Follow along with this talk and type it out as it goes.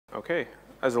Okay,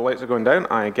 as the lights are going down,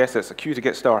 I guess it's a cue to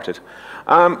get started.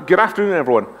 Good afternoon,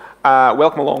 everyone.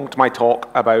 Welcome along to my talk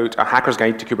about a hacker's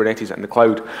guide to Kubernetes and the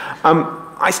cloud.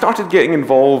 I started getting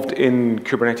involved in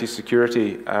Kubernetes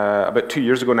security about 2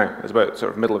 years ago now. It was about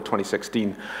sort of middle of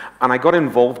 2016. And I got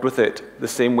involved with it the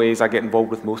same way as I get involved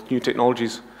with most new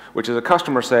technologies, which is a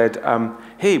customer said,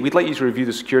 hey, we'd like you to review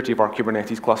the security of our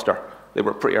Kubernetes cluster. They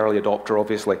were a pretty early adopter,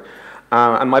 obviously.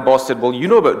 And my boss said, well, you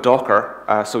know about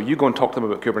Docker, so you go and talk to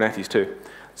them about Kubernetes too.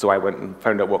 So I went and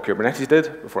found out what Kubernetes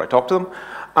did before I talked to them.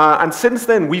 And since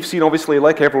then, we've seen, obviously,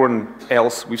 like everyone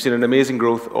else, we've seen an amazing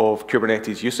growth of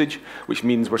Kubernetes usage, which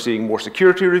means we're seeing more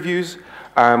security reviews,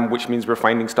 which means we're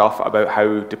finding stuff about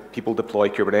how people deploy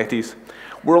Kubernetes.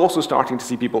 We're also starting to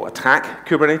see people attack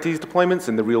Kubernetes deployments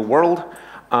in the real world,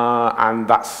 and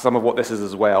that's some of what this is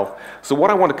as well. So what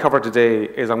I want to cover today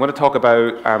is I'm going to talk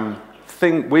about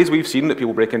ways we've seen that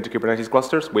people break into Kubernetes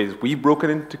clusters, ways we've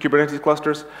broken into Kubernetes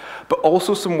clusters, but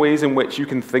also some ways in which you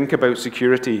can think about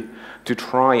security to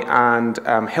try and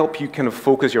help you kind of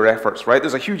focus your efforts, right?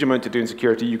 There's a huge amount to do in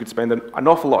security. You could spend an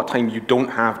awful lot of time you don't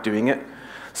have doing it.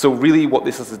 So really what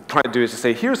this is trying to do is to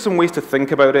say, here's some ways to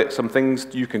think about it, some things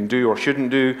you can do or shouldn't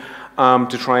do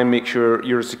to try and make sure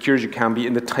you're as secure as you can be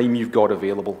in the time you've got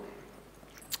available.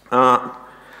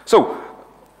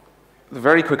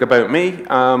 Very quick about me.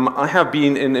 I have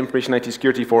been in information IT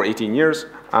security for 18 years.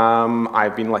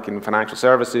 I've been in financial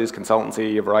services,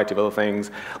 consultancy, a variety of other things.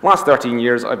 Last 13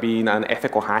 years, I've been an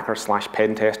ethical hacker /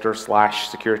 pen tester /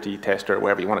 security tester,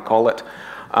 whatever you want to call it.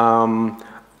 I'm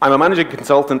a managing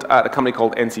consultant at a company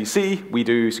called NCC. We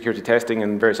do security testing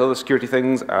and various other security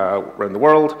things around the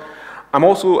world. I'm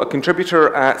also a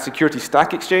contributor at Security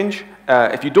Stack Exchange.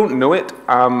 If you don't know it,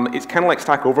 it's kind of like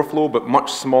Stack Overflow, but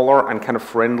much smaller and kind of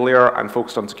friendlier and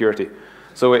focused on security.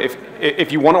 So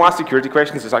if you want to ask security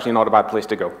questions, it's actually not a bad place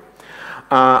to go.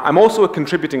 I'm also a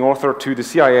contributing author to the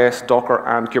CIS, Docker,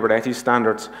 and Kubernetes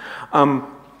standards.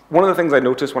 One of the things I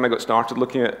noticed when I got started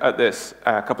looking at this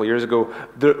a couple of years ago,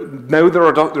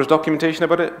 there's documentation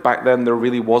about it. Back then, there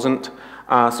really wasn't.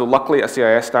 So luckily, a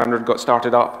CIS standard got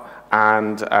started up,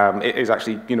 and it is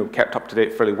actually kept up to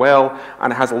date fairly well,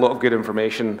 and it has a lot of good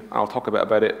information. I'll talk a bit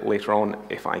about it later on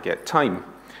if I get time.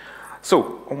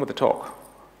 So, on with the talk.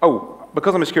 Oh,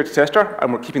 because I'm a security tester,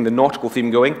 and we're keeping the nautical theme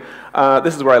going,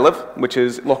 this is where I live, which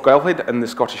is Loch Gilphead in the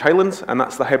Scottish Highlands, and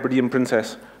that's the Hebridean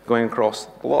Princess going across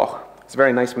the loch. It's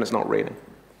very nice when it's not raining.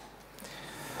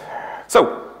 So,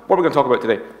 what are we going to talk about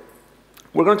today?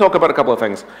 We're going to talk about a couple of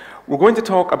things. We're going to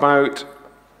talk about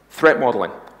threat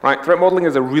modeling. Right, threat modeling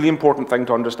is a really important thing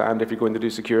to understand if you're going to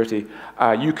do security.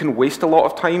 You can waste a lot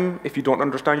of time if you don't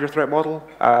understand your threat model,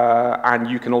 and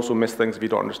you can also miss things if you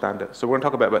don't understand it. So we're going to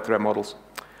talk a bit about threat models.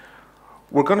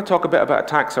 We're going to talk a bit about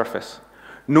attack surface.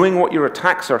 Knowing what your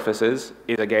attack surface is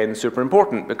again, super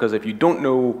important, because if you don't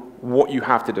know what you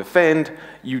have to defend,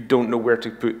 you don't know where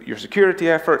to put your security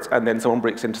efforts, and then someone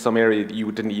breaks into some area that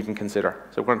you didn't even consider.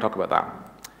 So we're going to talk about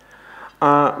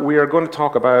that. We are going to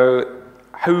talk about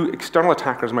how external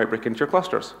attackers might break into your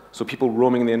clusters. So people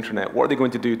roaming the internet, what are they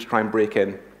going to do to try and break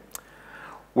in?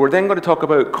 We're then going to talk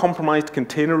about compromised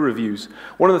container reviews.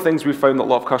 One of the things we've found that a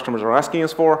lot of customers are asking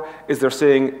us for is they're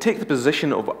saying, take the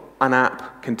position of an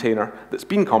app container that's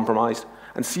been compromised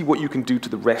and see what you can do to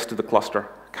the rest of the cluster.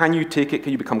 Can you take it?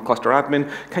 Can you become cluster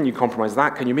admin? Can you compromise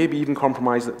that? Can you maybe even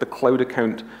compromise the cloud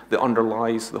account that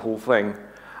underlies the whole thing?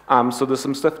 So there's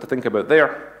some stuff to think about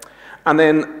there. And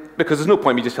then, because there's no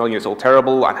point me just telling you it's all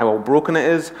terrible and how all broken it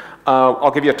is,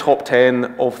 I'll give you a top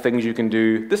 10 of things you can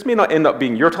do. This may not end up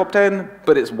being your top 10,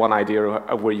 but it's one idea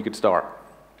of where you could start.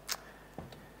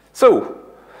 So,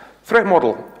 threat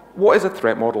model. What is a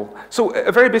threat model? So, at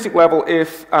a very basic level,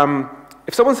 if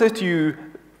someone says to you,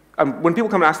 when people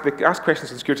come and they ask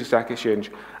questions in Security Stack Exchange,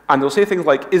 and they'll say things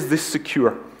like, is this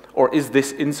secure? Or is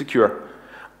this insecure?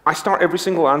 I start every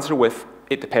single answer with,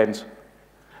 it depends.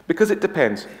 Because it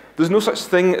depends. There's no such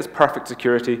thing as perfect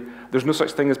security. There's no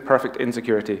such thing as perfect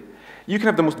insecurity. You can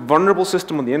have the most vulnerable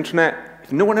system on the internet.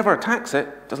 If no one ever attacks it,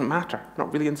 it doesn't matter.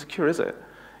 Not really insecure, is it?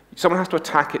 Someone has to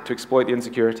attack it to exploit the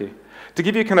insecurity. To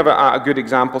give you kind of a good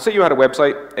example, say you had a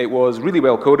website. It was really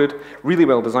well coded, really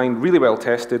well designed, really well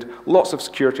tested, lots of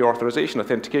security authorization,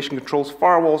 authentication controls,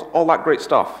 firewalls, all that great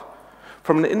stuff.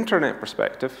 From an internet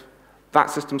perspective, that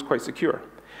system's quite secure.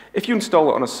 If you install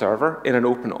it on a server in an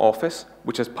open office,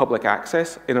 which has public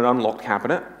access in an unlocked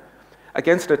cabinet,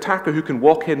 against an attacker who can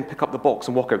walk in, pick up the box,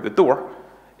 and walk out the door,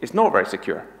 it's not very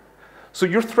secure. So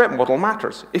your threat model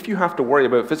matters. If you have to worry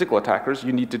about physical attackers,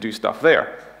 you need to do stuff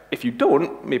there. If you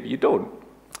don't, maybe you don't.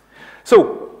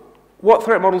 So what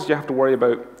threat models do you have to worry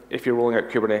about if you're rolling out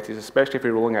Kubernetes, especially if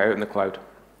you're rolling it out in the cloud?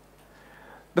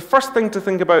 The first thing to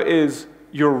think about is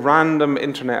your random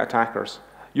internet attackers.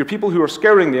 Your people who are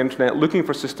scouring the internet looking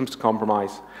for systems to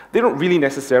compromise. They don't really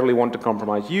necessarily want to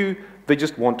compromise you, they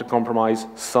just want to compromise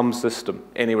some system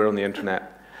anywhere on the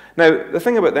internet. Now, the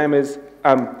thing about them is,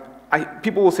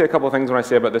 people will say a couple of things when I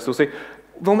say about this. They'll say,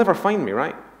 they'll never find me,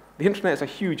 right? The internet is a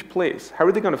huge place. How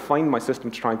are they going to find my system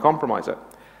to try and compromise it?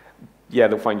 Yeah,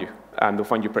 they'll find you, and they'll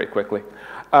find you pretty quickly.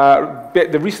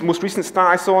 The most recent stat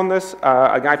I saw on this,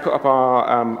 a guy put up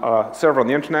a server on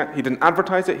the internet. He didn't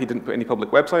advertise it. He didn't put any public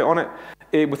website on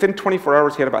it. Within 24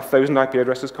 hours, he had about 1,000 IP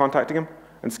addresses contacting him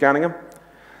and scanning him.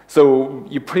 So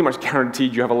you pretty much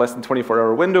guaranteed you have a less than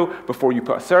 24-hour window before you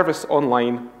put a service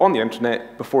online on the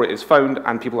internet before it is found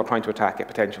and people are trying to attack it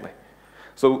potentially.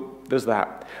 So there's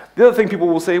that. The other thing people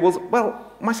will say was,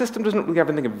 well, my system doesn't really have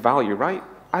anything of value, right?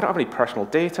 I don't have any personal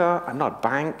data. I'm not a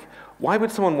bank. Why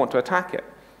would someone want to attack it?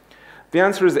 The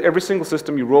answer is that every single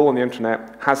system you roll on the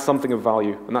internet has something of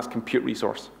value, and that's compute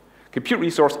resource. Compute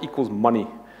resource equals money,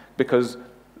 because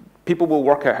people will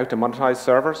work out how to monetize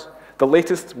servers. The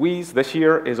latest wheeze this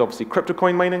year is obviously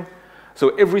cryptocoin mining.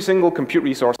 So every single compute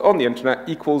resource on the internet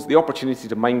equals the opportunity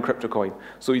to mine cryptocoin.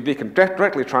 So they can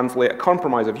directly translate a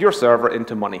compromise of your server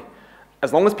into money.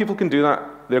 As long as people can do that,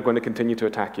 they're going to continue to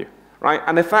attack you, right?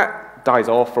 And if that dies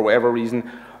off for whatever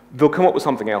reason, they'll come up with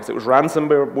something else. It was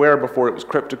ransomware before it was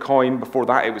cryptocoin, before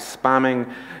that it was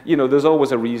spamming. You know, there's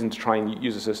always a reason to try and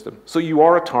use a system. So you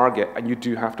are a target, and you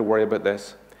do have to worry about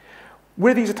this.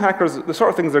 Where these attackers, the sort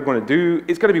of things they're going to do,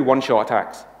 it's going to be one-shot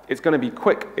attacks. It's going to be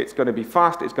quick, it's going to be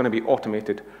fast, it's going to be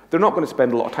automated. They're not going to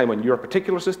spend a lot of time on your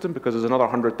particular system because there's another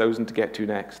 100,000 to get to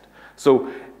next.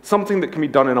 So something that can be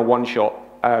done in a one-shot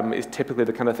is typically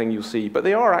the kind of thing you'll see. But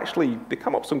they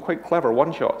come up with some quite clever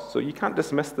one-shots, so you can't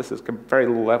dismiss this as very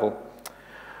low level.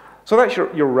 So that's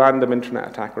your random internet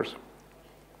attackers.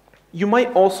 You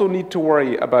might also need to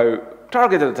worry about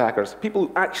targeted attackers, people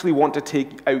who actually want to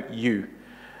take out you.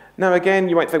 Now again,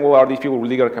 you might think, well, are these people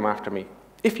really going to come after me?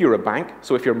 If you're a bank,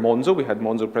 so if you're Monzo, we had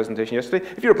Monzo presentation yesterday,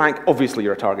 if you're a bank, obviously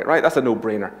you're a target, right? That's a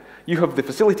no-brainer. You have the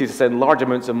facility to send large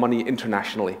amounts of money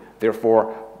internationally.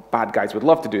 Therefore, bad guys would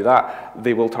love to do that.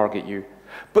 They will target you.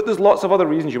 But there's lots of other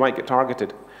reasons you might get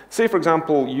targeted. Say, for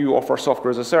example, you offer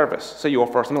software as a service. Say you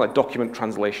offer something like document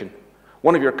translation.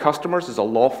 One of your customers is a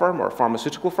law firm or a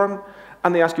pharmaceutical firm,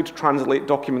 and they ask you to translate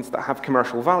documents that have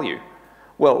commercial value.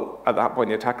 Well, at that point,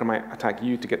 the attacker might attack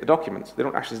you to get the documents. They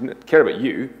don't actually care about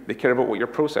you. They care about what you're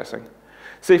processing.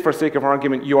 Say, for sake of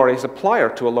argument, you are a supplier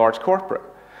to a large corporate.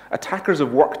 Attackers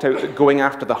have worked out that going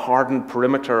after the hardened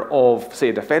perimeter of, say,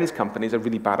 a defense company is a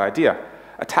really bad idea.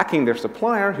 Attacking their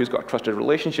supplier, who's got a trusted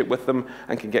relationship with them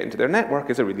and can get into their network,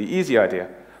 is a really easy idea.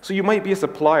 So you might be a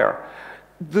supplier.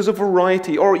 There's a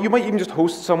variety, or you might even just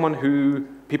host someone who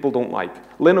people don't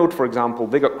like. Linode, for example,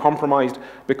 they got compromised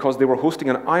because they were hosting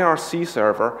an IRC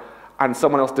server and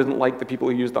someone else didn't like the people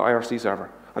who used the IRC server.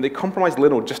 And they compromised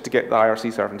Linode just to get the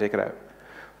IRC server and take it out.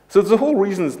 So there's a whole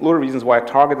load of reasons why a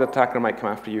targeted attacker might come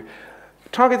after you.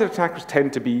 Targeted attackers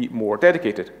tend to be more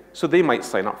dedicated. So they might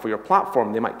sign up for your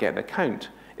platform, they might get an account.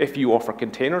 If you offer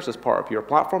containers as part of your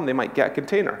platform, they might get a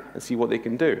container and see what they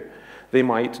can do. They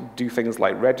might do things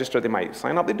like register, they might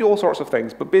sign up, they do all sorts of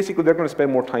things, but basically they're going to spend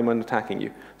more time on attacking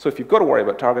you. So if you've got to worry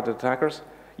about targeted attackers,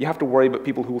 you have to worry about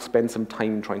people who will spend some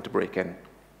time trying to break in.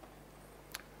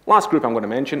 Last group I'm going to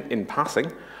mention, in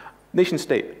passing, nation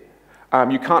state.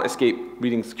 You can't escape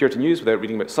reading security news without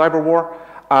reading about cyber war.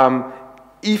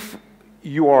 If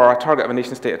you are a target of a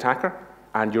nation state attacker,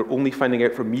 and you're only finding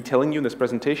out from me telling you in this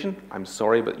presentation, I'm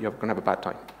sorry, but you're going to have a bad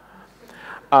time.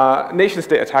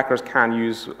 Nation-state attackers can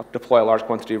deploy a large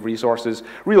quantity of resources.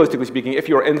 Realistically speaking, if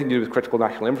you're anything to do with critical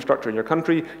national infrastructure in your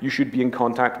country, you should be in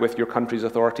contact with your country's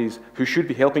authorities who should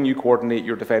be helping you coordinate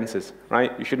your defenses,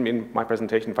 right? You shouldn't be in my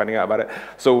presentation finding out about it.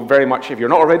 So very much, if you're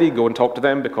not already, go and talk to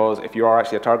them, because if you are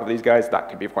actually a target of these guys, that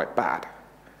can be quite bad.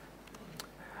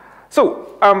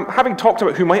 So having talked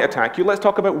about who might attack you, let's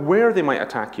talk about where they might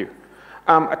attack you.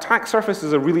 Attack surface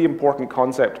is a really important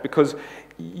concept because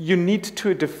you need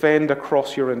to defend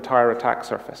across your entire attack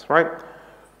surface, right?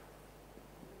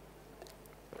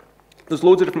 There's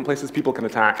loads of different places people can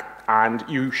attack, and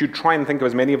you should try and think of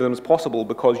as many of them as possible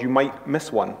because you might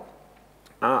miss one.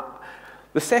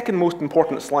 The second most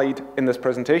important slide in this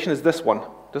presentation is this one.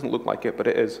 It doesn't look like it, but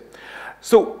it is.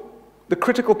 So the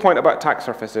critical point about attack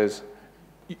surface is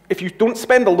if you don't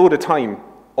spend a load of time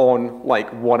on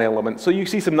like one element, so you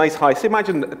see some nice highs, say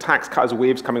imagine attacks cut as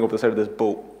waves coming over the side of this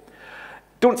boat.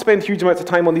 Don't spend huge amounts of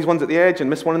time on these ones at the edge and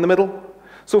miss one in the middle.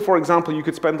 So for example, you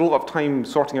could spend a lot of time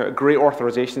sorting out a great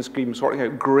authorization scheme, sorting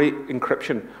out great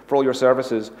encryption for all your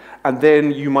services, and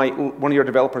then one of your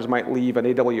developers might leave an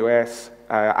AWS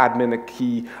admin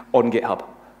key on GitHub,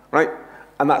 right?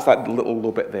 And that's that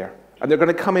little bit there. And they're going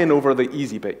to come in over the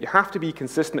easy bit. You have to be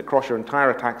consistent across your entire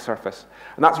attack surface.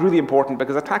 And that's really important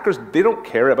because attackers, they don't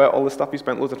care about all the stuff you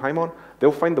spent loads of time on.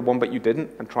 They'll find the one bit you didn't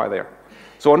and try there.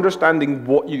 So understanding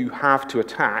what you have to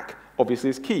attack obviously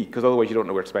is key, because otherwise you don't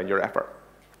know where to spend your effort.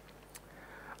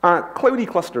 Cloudy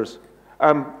clusters.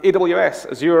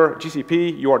 AWS, Azure,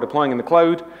 GCP, you are deploying in the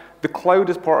cloud. The cloud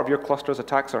is part of your cluster's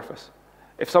attack surface.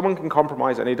 If someone can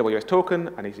compromise an AWS token,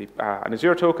 an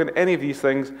Azure token, any of these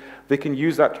things, they can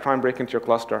use that to try and break into your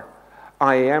cluster.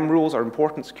 IAM rules are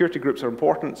important, security groups are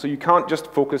important, so you can't just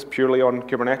focus purely on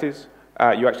Kubernetes.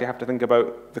 You actually have to think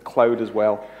about the cloud as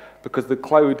well, because the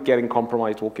cloud getting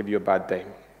compromised will give you a bad day.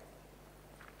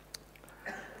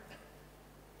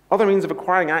 Other means of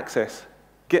acquiring access,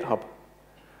 GitHub.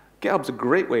 GitHub's a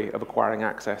great way of acquiring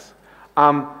access.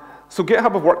 So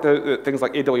GitHub have worked out that things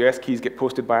like AWS keys get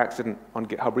posted by accident on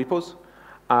GitHub repos,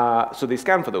 so they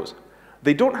scan for those.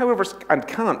 They don't, however, and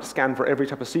can't scan for every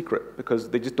type of secret because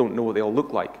they just don't know what they all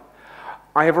look like.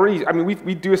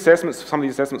 We do assessments, some of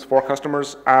these assessments for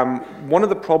customers. One of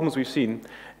the problems we've seen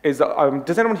is that,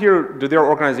 does anyone here, do their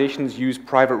organizations use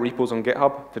private repos on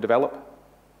GitHub to develop?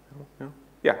 No?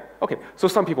 Yeah, okay, so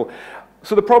some people.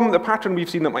 So the pattern we've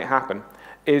seen that might happen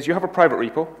is you have a private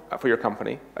repo for your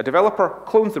company. A developer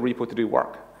clones the repo to do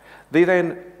work. They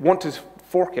then want to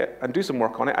fork it and do some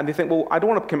work on it, and they think, well, I don't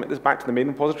want to commit this back to the main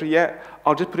repository yet.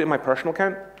 I'll just put it in my personal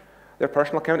account. Their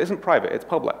personal account isn't private, it's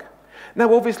public.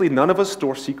 Now, obviously, none of us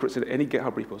store secrets in any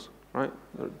GitHub repos, right?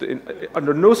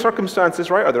 Under no circumstances,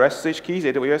 right, are there SSH keys,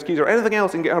 AWS keys, or anything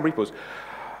else in GitHub repos.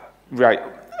 Right,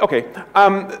 okay.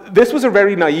 This was a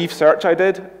very naive search I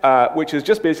did, which is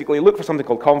just basically look for something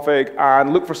called config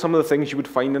and look for some of the things you would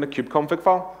find in a kubeconfig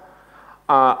file,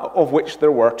 of which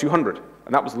there were 200.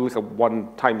 And that was like a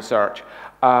one-time search.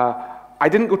 I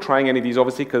didn't go trying any of these,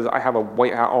 obviously, because I have a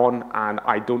white hat on, and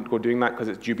I don't go doing that because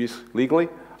it's dubious legally.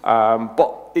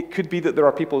 But it could be that there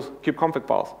are people's kubeconfig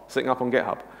files sitting up on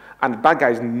GitHub. And bad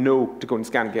guys know to go and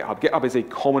scan GitHub. GitHub is a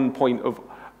common point of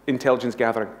intelligence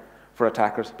gathering for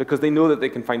attackers because they know that they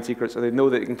can find secrets, and they know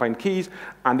that they can find keys,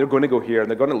 and they're going to go here,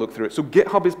 and they're going to look through it. So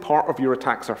GitHub is part of your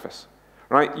attack surface.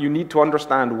 Right? You need to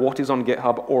understand what is on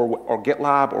GitHub or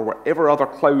GitLab or whatever other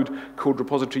cloud code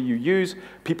repository you use.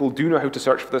 People do know how to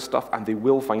search for this stuff, and they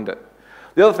will find it.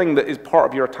 The other thing that is part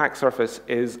of your attack surface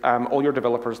is all your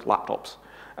developers' laptops.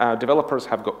 Developers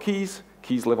have got keys.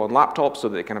 Keys live on laptops so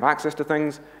that they can have access to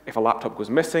things. If a laptop goes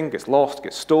missing, gets lost,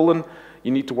 gets stolen,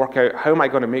 you need to work out how am I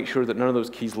going to make sure that none of those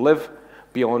keys live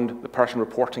beyond the person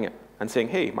reporting it and saying,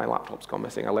 hey, my laptop's gone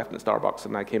missing. I left it at Starbucks,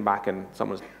 and I came back, and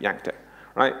someone's yanked it.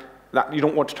 Right? You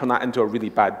don't want to turn that into a really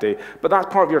bad day. But that's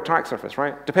part of your attack surface,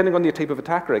 right? Depending on the type of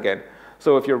attacker again.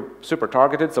 So if you're super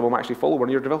targeted, someone might actually follow one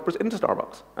of your developers into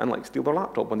Starbucks and like steal their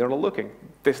laptop when they're not looking.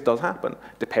 This does happen.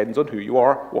 Depends on who you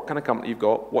are, what kind of company you've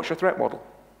got, what's your threat model.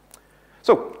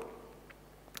 So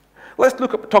let's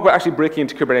talk about actually breaking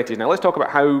into Kubernetes now. Let's talk about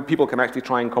how people can actually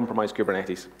try and compromise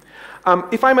Kubernetes.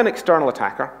 If I'm an external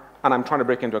attacker and I'm trying to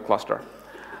break into a cluster,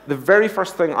 the very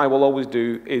first thing I will always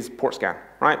do is port scan,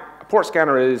 right? A port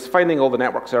scanner is finding all the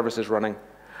network services running.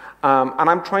 And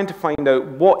I'm trying to find out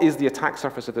what is the attack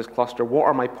surface of this cluster, what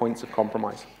are my points of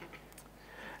compromise.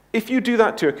 If you do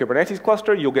that to a Kubernetes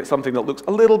cluster, you'll get something that looks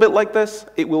a little bit like this.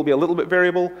 It will be a little bit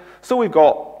variable. So we've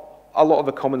got a lot of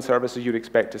the common services you'd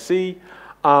expect to see.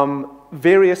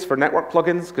 Various for network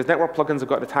plugins, because network plugins have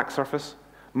got an attack surface.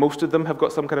 Most of them have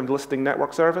got some kind of listing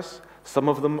network service. Some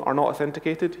of them are not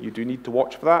authenticated. You do need to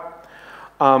watch for that.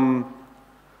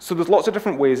 So there's lots of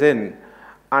different ways in.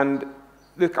 And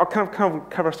I'll kind of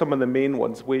cover some of the main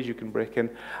ones, ways you can break in.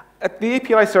 The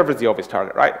API server is the obvious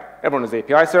target, right? Everyone has the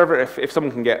API server. If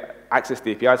someone can get access to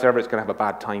the API server, it's going to have a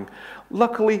bad time.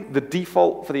 Luckily, the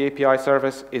default for the API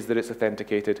service is that it's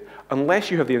authenticated.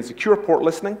 Unless you have the insecure port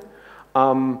listening,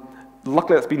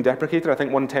 luckily that's been deprecated. I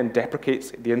think 110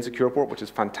 deprecates the insecure port, which is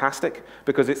fantastic,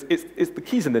 because it's the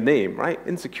keys in the name, right?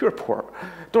 Insecure port.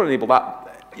 Don't enable that.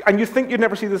 And you'd think you'd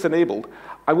never see this enabled.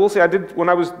 I will say when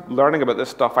I was learning about this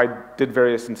stuff, I did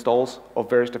various installs of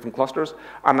various different clusters,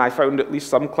 and I found at least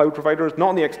some cloud providers, not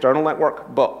on the external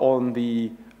network, but on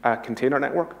the container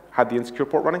network, had the insecure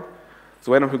port running.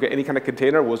 So anyone who got any kind of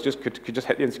container could just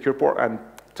hit the insecure port, and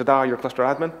ta-da, your cluster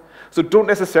admin. So don't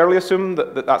necessarily assume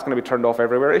that that's going to be turned off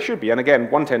everywhere. It should be. And again,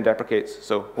 110 deprecates,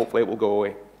 so hopefully it will go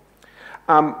away.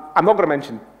 I'm not going to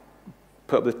mention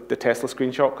put up the Tesla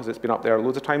screenshot because it's been up there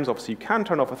loads of times. Obviously, you can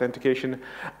turn off authentication.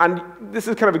 And this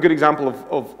is kind of a good example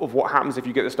of what happens if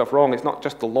you get this stuff wrong. It's not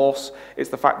just the loss, it's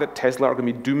the fact that Tesla are going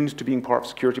to be doomed to being part of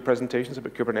security presentations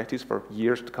about Kubernetes for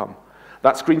years to come.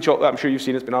 That screenshot that I'm sure you've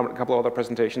seen, it's been on a couple of other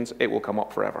presentations, it will come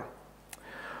up forever.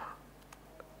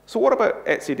 So what about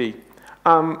etcd?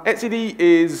 Etcd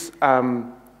is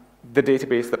the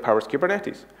database that powers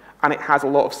Kubernetes, and it has a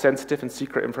lot of sensitive and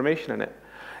secret information in it.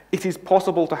 It is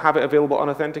possible to have it available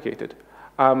unauthenticated.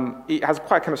 It has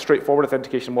quite a kind of straightforward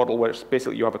authentication model where it's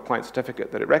basically you have a client certificate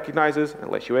that it recognizes and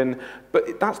it lets you in,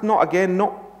 but that's not, again,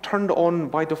 not turned on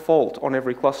by default on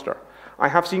every cluster. I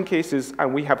have seen cases,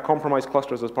 and we have compromised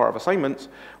clusters as part of assignments,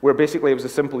 where basically it was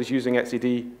as simple as using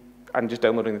etcd and just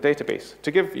downloading the database.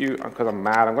 To give you, because I'm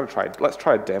mad, I'm going to try, let's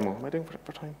try a demo. Am I doing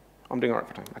for time? I'm doing all right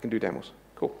for time. I can do demos.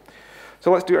 Cool.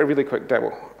 So let's do a really quick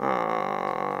demo.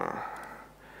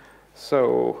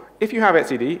 So if you have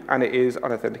etcd and it is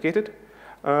unauthenticated,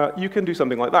 you can do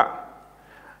something like that.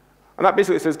 And that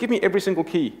basically says, give me every single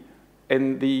key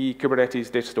in the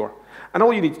Kubernetes data store. And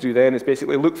all you need to do then is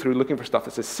basically look through looking for stuff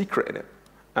that says secret in it.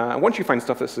 And once you find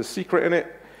stuff that says secret in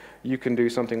it, you can do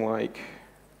something like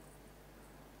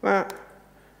that,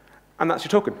 and that's your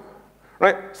token.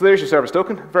 Right? So there's your service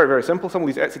token. Very, very simple. Some of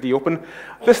these etcd open.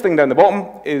 This thing down the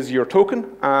bottom is your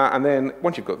token, and then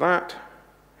once you've got that,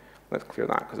 let's clear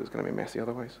that because it's going to be messy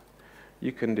otherwise.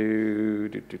 You can do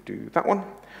that one,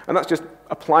 and that's just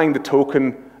applying the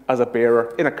token as a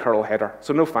bearer in a curl header.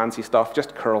 So no fancy stuff,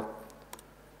 just curl.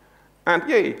 And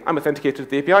yay, I'm authenticated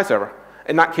to the API server.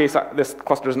 In that case, this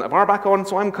cluster doesn't have RBAC on,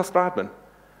 so I'm cluster admin.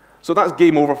 So that's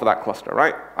game over for that cluster,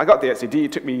 right? I got the etcd,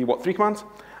 it took me, what, 3 commands?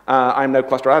 I'm now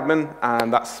cluster admin,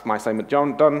 and that's my assignment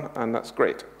done, and that's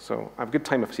great. So I have a good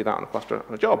time if I see that on a cluster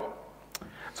on a job.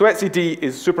 So etcd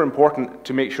is super important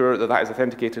to make sure that that is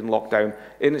authenticated and locked down,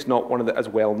 and it's not one of the as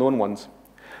well-known ones.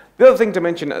 The other thing to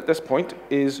mention at this point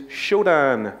is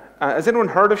Shodan. Has anyone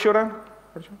heard of Shodan?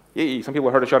 Yay, some people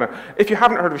have heard of Shodan. If you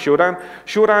haven't heard of Shodan,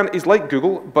 Shodan is like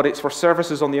Google, but it's for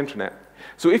services on the internet.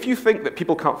 So if you think that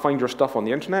people can't find your stuff on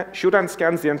the internet, Shodan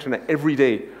scans the internet every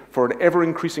day for an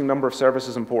ever-increasing number of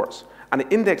services and ports, and it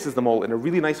indexes them all in a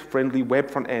really nice, friendly web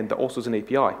front end that also is an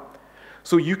API.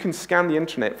 So you can scan the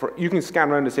internet, you can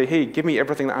scan around and say, hey, give me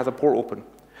everything that has a port open.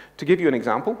 To give you an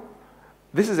example,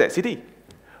 this is etcd.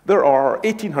 There are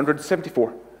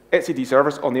 1,874 etcd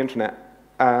servers on the internet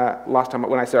last time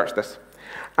when I searched this.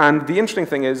 And the interesting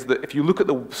thing is that if you look at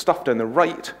the stuff down the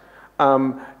right,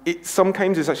 it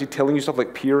sometimes is actually telling you stuff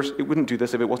like peers. It wouldn't do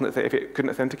this if it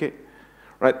couldn't authenticate.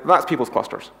 Right? That's people's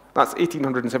clusters. That's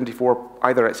 1,874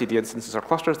 either etcd instances or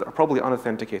clusters that are probably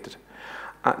unauthenticated.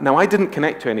 Now, I didn't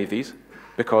connect to any of these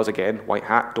because, again, white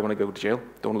hat, don't want to go to jail,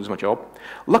 don't lose my job.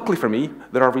 Luckily for me,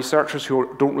 there are researchers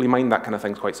who don't really mind that kind of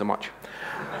thing quite so much.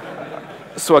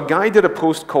 So a guy did a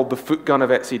post called The Foot Gun of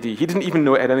etcd. He didn't even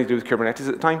know it had anything to do with Kubernetes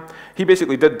at the time. He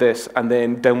basically did this and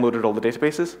then downloaded all the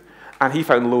databases, and he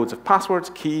found loads of passwords,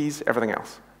 keys, everything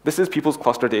else. This is people's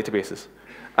cluster databases.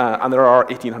 And there are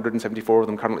 1,874 of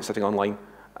them currently sitting online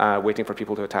waiting for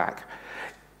people to attack.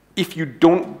 If you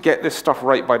don't get this stuff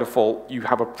right by default, you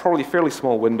have a probably fairly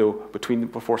small window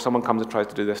before someone comes and tries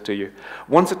to do this to you.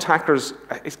 Once attackers,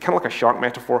 it's kind of like a shark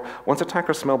metaphor, once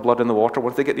attackers smell blood in the water,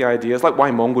 once they get the idea, it's like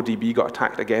why MongoDB got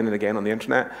attacked again and again on the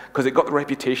internet, because it got the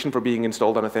reputation for being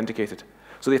installed unauthenticated.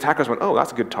 So the attackers went, oh,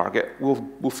 that's a good target,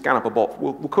 we'll scan up a bot,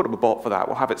 we'll code up a bot for that,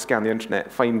 we'll have it scan the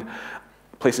internet, find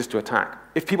places to attack.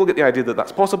 If people get the idea that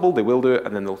that's possible, they will do it,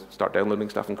 and then they'll start downloading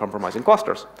stuff and compromising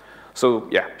clusters. So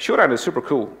yeah, Shodan is super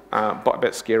cool, but a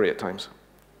bit scary at times.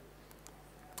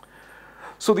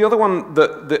 So the other one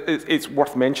that it's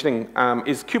worth mentioning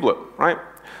is kubelet, right?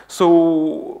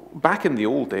 So back in the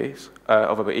old days,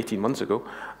 of about 18 months ago,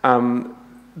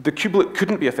 the kubelet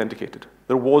couldn't be authenticated.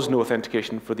 There was no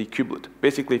authentication for the kubelet.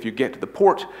 Basically, if you get to the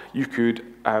port, you could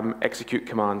execute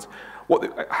commands.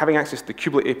 What having access to the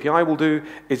kubelet API will do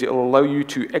is it will allow you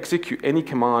to execute any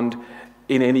command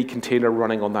in any container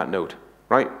running on that node,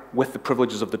 right, with the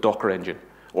privileges of the Docker engine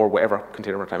or whatever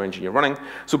container runtime engine you're running.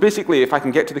 So basically, if I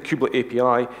can get to the kubelet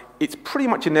API, it's pretty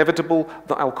much inevitable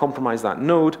that I'll compromise that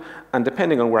node, and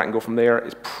depending on where I can go from there,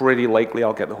 it's pretty likely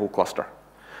I'll get the whole cluster.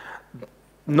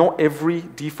 Not every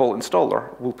default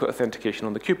installer will put authentication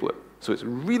on the kubelet. So it's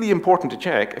really important to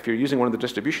check, if you're using one of the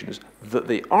distributions, that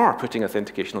they are putting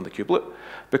authentication on the kubelet,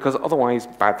 because otherwise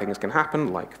bad things can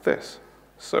happen like this.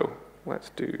 So let's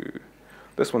do,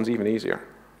 this one's even easier.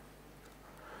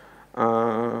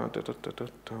 So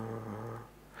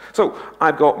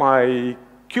I've got my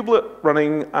kubelet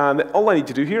running, and all I need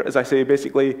to do here is I say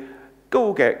basically,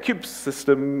 go get kube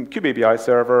system, kube API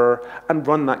server, and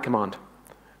run that command.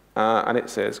 And it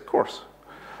says, of course.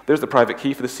 there's the private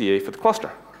key for the CA for the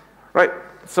cluster, right?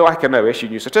 So I can now issue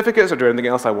new certificates or do anything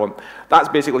else I want. That's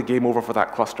basically game over for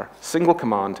that cluster. Single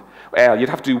command. Well, you'd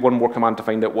have to do one more command to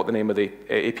find out what the name of the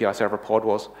API server pod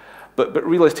was. But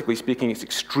realistically speaking, it's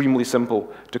extremely simple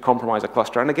to compromise a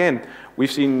cluster. And again, we've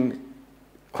seen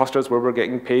clusters where we're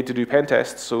getting paid to do pen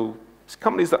tests, so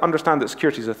companies that understand that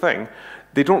security is a thing,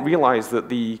 they don't realize that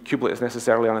the kubelet is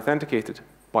necessarily unauthenticated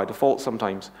by default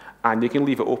sometimes, and you can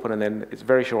leave it open and then it's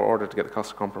very short order to get the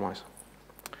cluster compromised.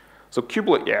 So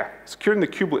kubelet, yeah, securing the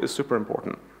kubelet is super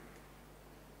important.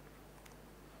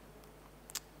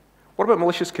 What about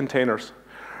malicious containers?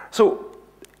 So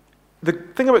the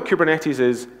thing about Kubernetes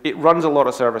is it runs a lot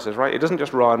of services, right? It doesn't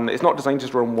just run, it's not designed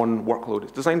just to run one workload.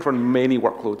 It's designed to run many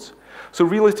workloads. So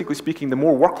realistically speaking, the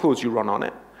more workloads you run on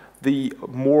it, the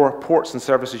more ports and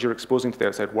services you're exposing to the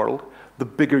outside world, the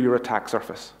bigger your attack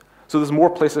surface. So there's more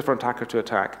places for an attacker to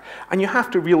attack. And you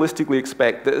have to realistically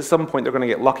expect that at some point they're going to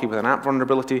get lucky with an app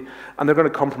vulnerability, and they're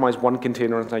going to compromise one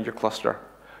container inside your cluster.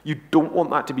 You don't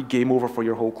want that to be game over for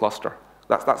your whole cluster.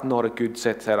 That's not a good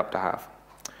setup to have.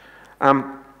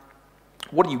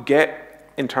 What do you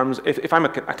get in terms, if I'm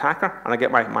an attacker and I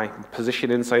get my position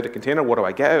inside a container, what do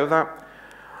I get out of that?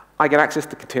 I get access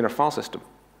to the container file system.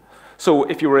 So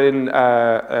if you were in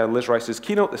Liz Rice's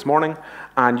keynote this morning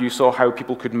and you saw how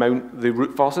people could mount the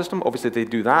root file system, obviously they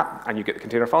do that and you get the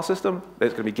container file system,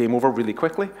 it's going to be game over really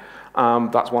quickly.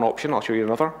 That's one option, I'll show you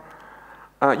another.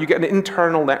 You get an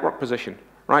internal network position,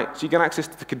 right? So you get access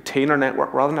to the container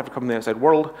network. Rather than have to come from the outside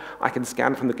world, I can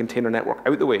scan from the container network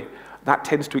out the way. That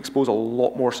tends to expose a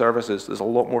lot more services. There's a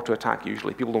lot more to attack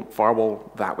usually. People don't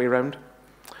firewall that way around.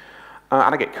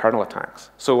 And I get kernel attacks.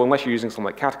 So unless you're using something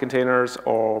like Kata containers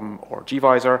or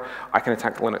gvisor, I can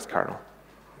attack the Linux kernel.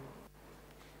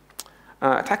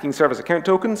 Attacking service account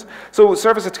tokens. So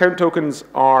service account tokens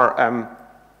are,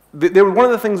 they were one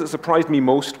of the things that surprised me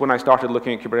most when I started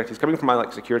looking at Kubernetes, coming from my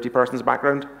security person's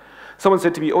background. Someone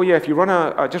said to me, oh yeah, if you run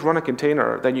just run a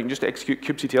container, then you can just execute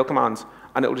kubectl commands,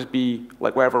 and it'll just be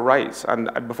like whatever writes. And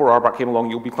before RBAC came along,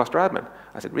 you'll be cluster admin.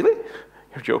 I said, really?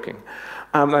 You're joking.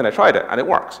 And I tried it, and it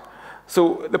works.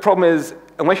 So the problem is,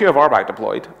 unless you have RBAC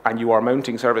deployed, and you are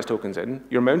mounting service tokens in,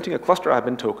 you're mounting a cluster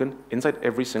admin token inside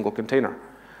every single container.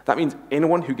 That means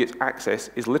anyone who gets access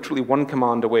is literally one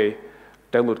command away,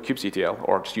 download kubectl,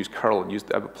 or just use curl and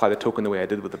apply the token the way I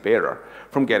did with the bearer,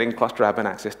 from getting cluster admin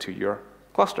access to your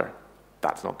cluster.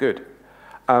 That's not good.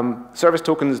 Service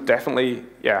tokens definitely,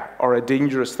 yeah, are a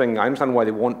dangerous thing. I understand why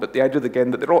they want, but the idea again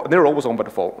that they're always on by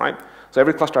default, right? So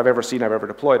every cluster I've ever seen, I've ever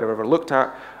deployed, I've ever looked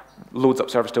at, loads up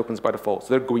service tokens by default. So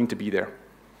they're going to be there.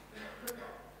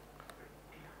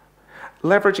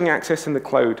 Leveraging access in the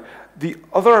cloud. The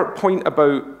other point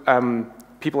about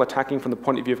people attacking from the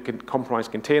point of view of a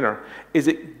compromised container is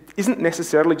it isn't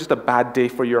necessarily just a bad day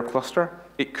for your cluster.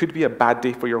 It could be a bad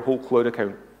day for your whole cloud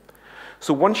account.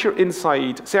 So once you're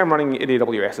inside, say I'm running in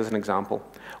AWS as an example.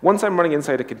 Once I'm running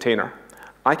inside a container,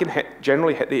 I can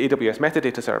generally hit the AWS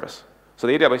metadata service. So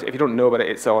the AWS, if you don't know about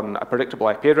it, it's on a predictable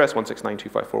IP address,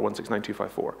 169.254,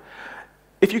 169.254.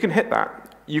 If you can hit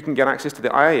that, you can get access to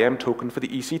the IAM token for the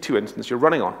EC2 instance you're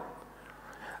running on.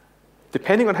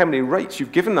 Depending on how many rights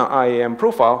you've given that IAM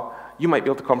profile, you might be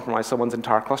able to compromise someone's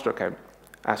entire cluster account,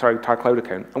 entire cloud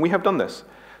account. And we have done this.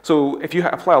 So if you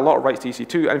apply a lot of rights to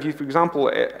EC2, and if you, for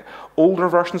example, older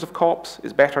versions of COPS,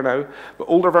 it's better now, but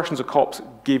older versions of COPS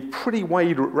gave pretty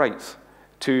wide rights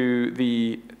to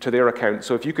their account.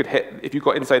 So if you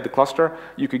got inside the cluster,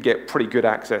 you could get pretty good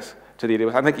access to the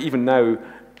AWS. I think even now,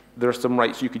 there are some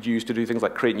rights you could use to do things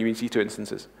like create new EC2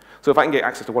 instances. So if I can get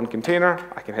access to one container,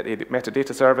 I can hit the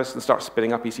metadata service and start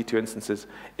spinning up EC2 instances.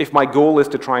 If my goal is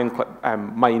to try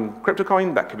and mine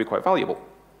CryptoCoin, that could be quite valuable.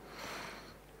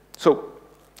 So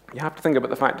you have to think about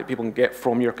the fact that people can get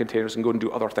from your containers and go and do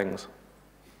other things.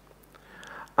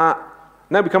 Now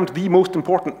we come to the most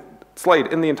important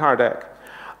slide in the entire deck.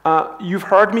 You've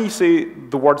heard me say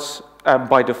the words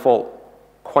by default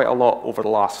quite a lot over the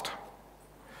last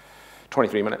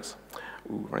 23 minutes.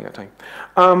 Ooh, running out of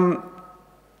time.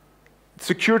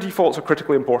 Security defaults are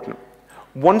critically important.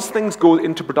 Once things go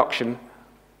into production,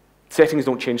 settings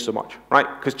don't change so much, right?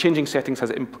 Because changing settings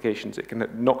has implications. It can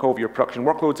knock over your production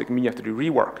workloads. It can mean you have to do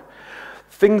rework.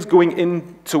 Things going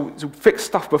in, so fix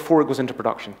stuff before it goes into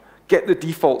production. Get the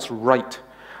defaults right.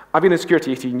 I've been in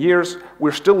security 18 years.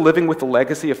 We're still living with the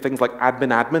legacy of things like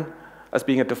admin as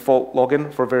being a default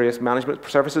login for various management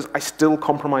services. I still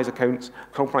compromise accounts,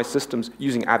 compromise systems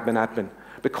using admin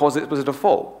because it was a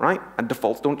default, right? And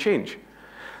defaults don't change.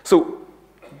 So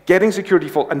getting security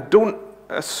default, and don't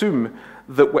assume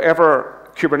that whatever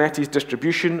Kubernetes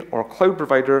distribution or cloud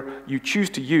provider you choose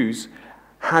to use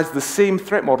has the same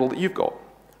threat model that you've got.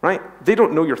 right? They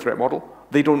don't know your threat model.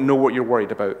 They don't know what you're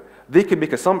worried about. They can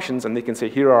make assumptions and they can say,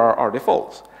 here are our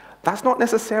defaults. That's not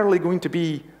necessarily going to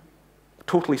be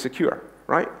totally secure,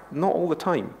 right? Not all the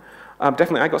time.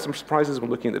 Definitely, I got some surprises when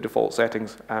looking at the default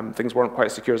settings. Things weren't quite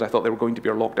as secure as I thought they were going to be,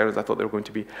 or locked down as I thought they were going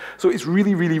to be. So it's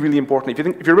really, really, really important. If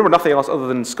you remember nothing else other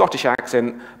than Scottish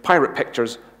accent, pirate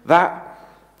pictures, there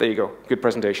you go, good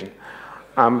presentation.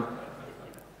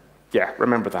 Yeah,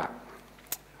 remember that.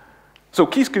 So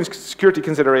key security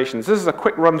considerations. This is a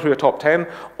quick run through a top 10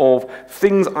 of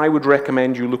things I would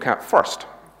recommend you look at first.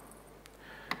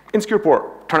 Insecure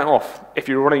port, turn it off. If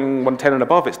you're running 110 and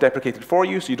above, it's deprecated for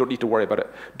you, so you don't need to worry about it.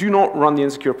 Do not run the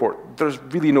insecure port. There's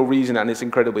really no reason, and it's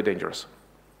incredibly dangerous.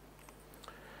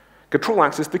 Control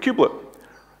access to the kubelet.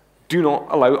 Do not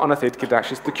allow unauthenticated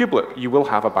access to the kubelet. You will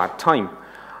have a bad time.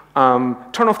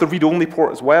 Turn off the read-only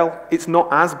port as well. It's not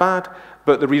as bad,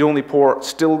 but the read-only port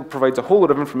still provides a whole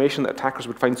lot of information that attackers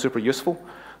would find super useful.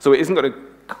 So it isn't going to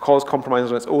cause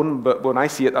compromise on its own, but when I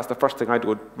see it, that's the first thing I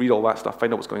do, read all that stuff,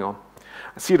 find out what's going on.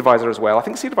 CAdvisor as well. I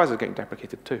think CAdvisor is getting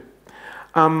deprecated too.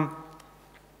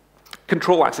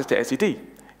 Control access to etcd.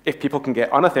 If people can get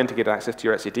unauthenticated access to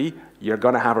your etcd, you're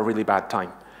going to have a really bad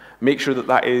time. Make sure that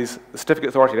that is, the certificate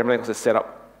authority and everything else is set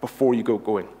up before you go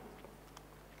going.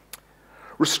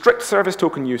 Restrict service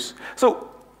token use. So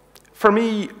for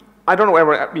me, I don't know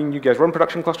whether, I mean, you guys run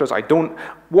production clusters, I don't.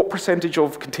 What percentage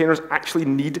of containers actually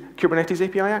need Kubernetes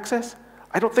API access?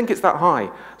 I don't think it's that high.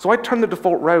 So I turn the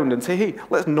default round and say, hey,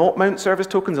 let's not mount service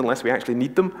tokens unless we actually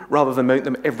need them, rather than mount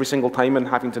them every single time and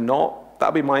having to not.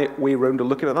 That'll be my way around to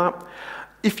looking at that.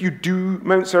 If you do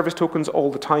mount service tokens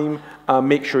all the time,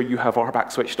 make sure you have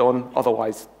RBAC switched on.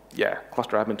 Otherwise, yeah,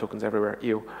 cluster admin tokens everywhere,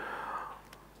 ew.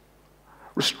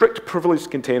 Restrict privileged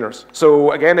containers.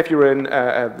 So again, if you were in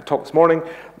the talk this morning,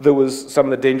 there was some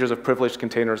of the dangers of privileged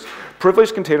containers.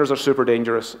 Privileged containers are super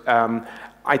dangerous.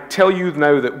 I tell you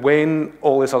now that when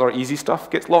all this other easy stuff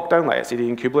gets locked down, like etcd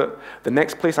and kubelet, the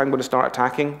next place I'm going to start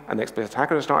attacking, and the next place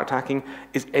attackers will start attacking,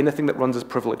 is anything that runs as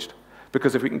privileged.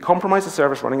 Because if we can compromise the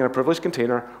service running in a privileged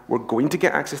container, we're going to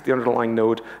get access to the underlying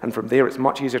node, and from there it's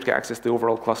much easier to get access to the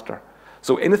overall cluster.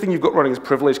 So anything you've got running as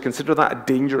privileged, consider that a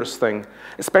dangerous thing,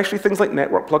 especially things like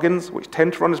network plugins, which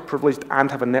tend to run as privileged and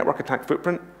have a network attack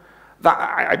footprint. That,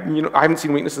 I haven't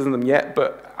seen weaknesses in them yet,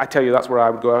 but I tell you that's where I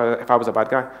would go if I was a bad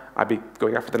guy. I'd be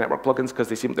going after the network plugins because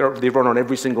they run on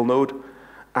every single node,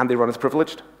 and they run as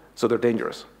privileged, so they're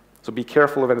dangerous. So be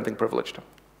careful of anything privileged.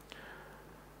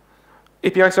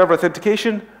 API server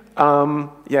authentication,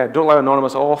 yeah, don't allow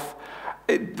anonymous auth.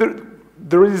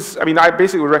 There is, I mean, I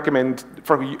basically would recommend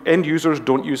for end users,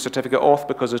 don't use certificate auth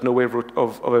because there's no way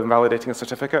of invalidating a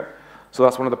certificate. So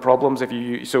that's one of the problems. If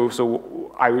you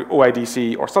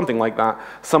OIDC or something like that,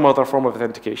 some other form of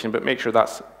authentication, but make sure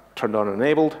that's turned on and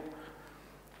enabled.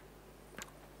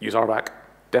 Use RBAC.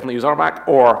 Definitely use RBAC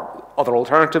or other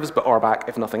alternatives, but RBAC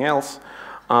if nothing else.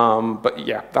 But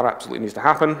yeah, that absolutely needs to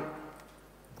happen.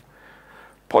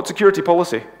 Pod security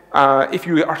policy. If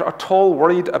you are at all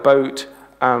worried about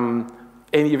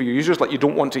any of your users, like you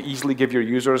don't want to easily give your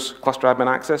users cluster admin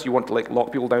access, you want to like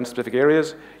lock people down to specific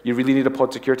areas, you really need a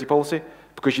pod security policy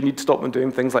because you need to stop them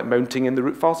doing things like mounting in the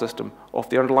root file system off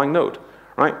the underlying node,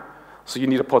 right? So you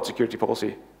need a pod security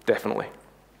policy, definitely.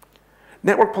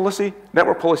 Network policy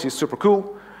is super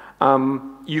cool.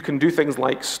 You can do things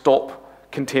like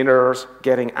stop containers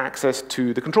getting access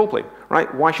to the control plane,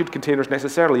 right? Why should containers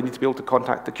necessarily need to be able to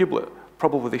contact the kubelet?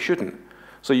 Probably they shouldn't.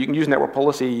 So you can use network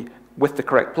policy with the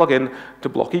correct plugin to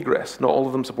block egress. Not all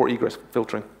of them support egress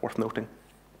filtering, worth noting.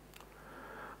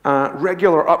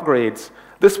 Regular upgrades.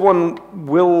 This one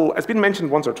will, it's been mentioned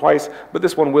once or twice, but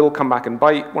this one will come back and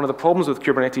bite. One of the problems with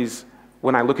Kubernetes,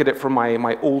 when I look at it from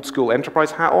my old school enterprise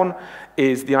hat on,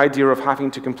 is the idea of having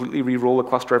to completely re-roll a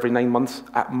cluster every 9 months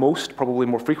at most, probably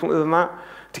more frequently than that,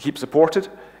 to keep supported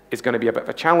is going to be a bit of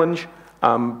a challenge.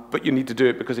 But you need to do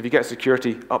it because if you get a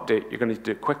security update, you're going to need to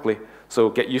do it quickly. So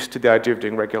get used to the idea of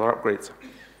doing regular upgrades.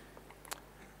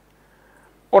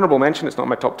 Honorable mention, it's not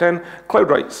my top 10, cloud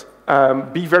rights.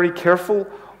 Be very careful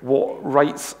what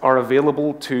rights are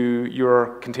available to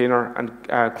your container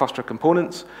and cluster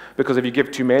components, because if you give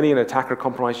too many and an attacker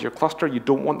compromises your cluster, you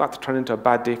don't want that to turn into a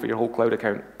bad day for your whole cloud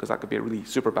account, because that could be a really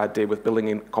super bad day with billing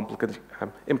and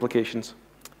implications.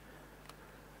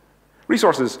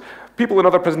 Resources. People in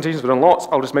other presentations have done lots.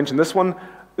 I'll just mention this one.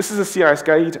 This is a CIS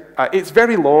guide. It's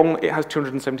very long. It has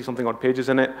 270-something odd pages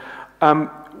in it.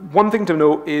 One thing to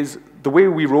note is the way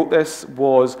we wrote this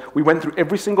was we went through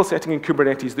every single setting in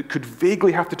Kubernetes that could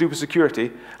vaguely have to do with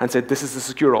security and said this is the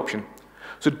secure option.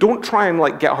 So don't try and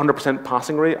like get 100%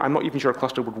 passing rate. I'm not even sure a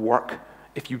cluster would work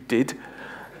if you did.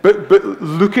 But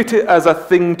look at it as a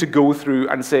thing to go through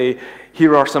and say,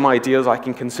 here are some ideas I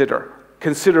can consider.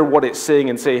 Consider what it's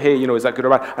saying and say, hey, is that good or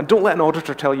bad? And don't let an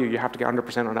auditor tell you have to get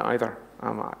 100% on it either.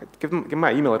 Give them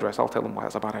my email address. I'll tell them why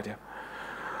that's a bad idea.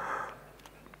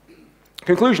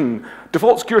 Conclusion,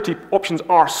 default security options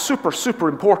are super, super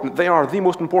important. They are the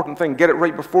most important thing. Get it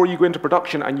right before you go into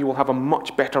production and you will have a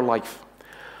much better life.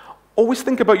 Always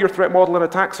think about your threat model and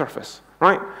attack surface,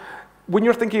 right? When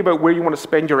you're thinking about where you want to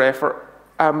spend your effort,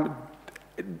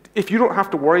 if you don't have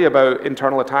to worry about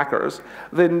internal attackers,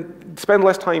 then spend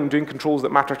less time doing controls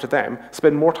that matter to them,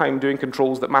 spend more time doing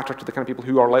controls that matter to the kind of people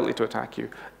who are likely to attack you.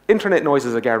 Internet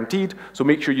noises are guaranteed, so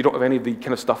make sure you don't have any of the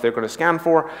kind of stuff they're going to scan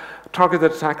for.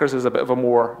 Targeted attackers is a bit of a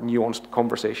more nuanced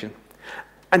conversation.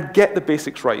 And get the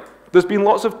basics right. There's been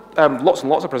lots and lots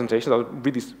of presentations. I was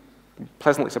really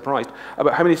pleasantly surprised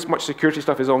about how much security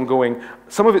stuff is ongoing.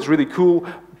 Some of it's really cool,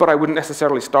 but I wouldn't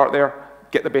necessarily start there.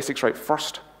 Get the basics right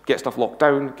first. Get stuff locked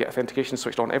down, get authentication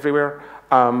switched on everywhere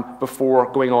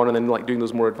before going on and then doing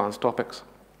those more advanced topics.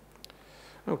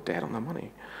 Oh, dead on the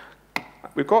money.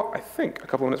 We've got, I think, a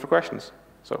couple of minutes for questions.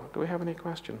 So, do we have any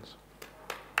questions?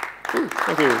 Ooh,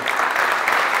 thank you.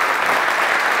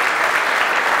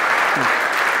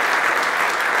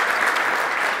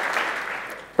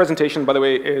 Presentation, by the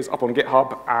way, is up on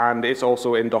GitHub and it's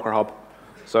also in Docker Hub.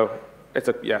 So, it's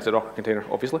a Docker container,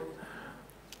 obviously.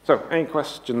 So, any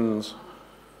questions?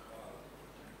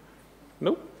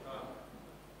 Nope.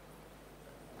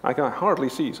 I can hardly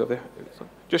see, so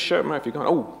just shout them out if you can.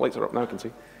 Oh, lights are up now, I can see.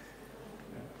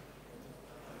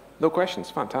 No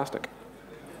questions, fantastic.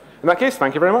 In that case,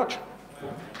 thank you very much.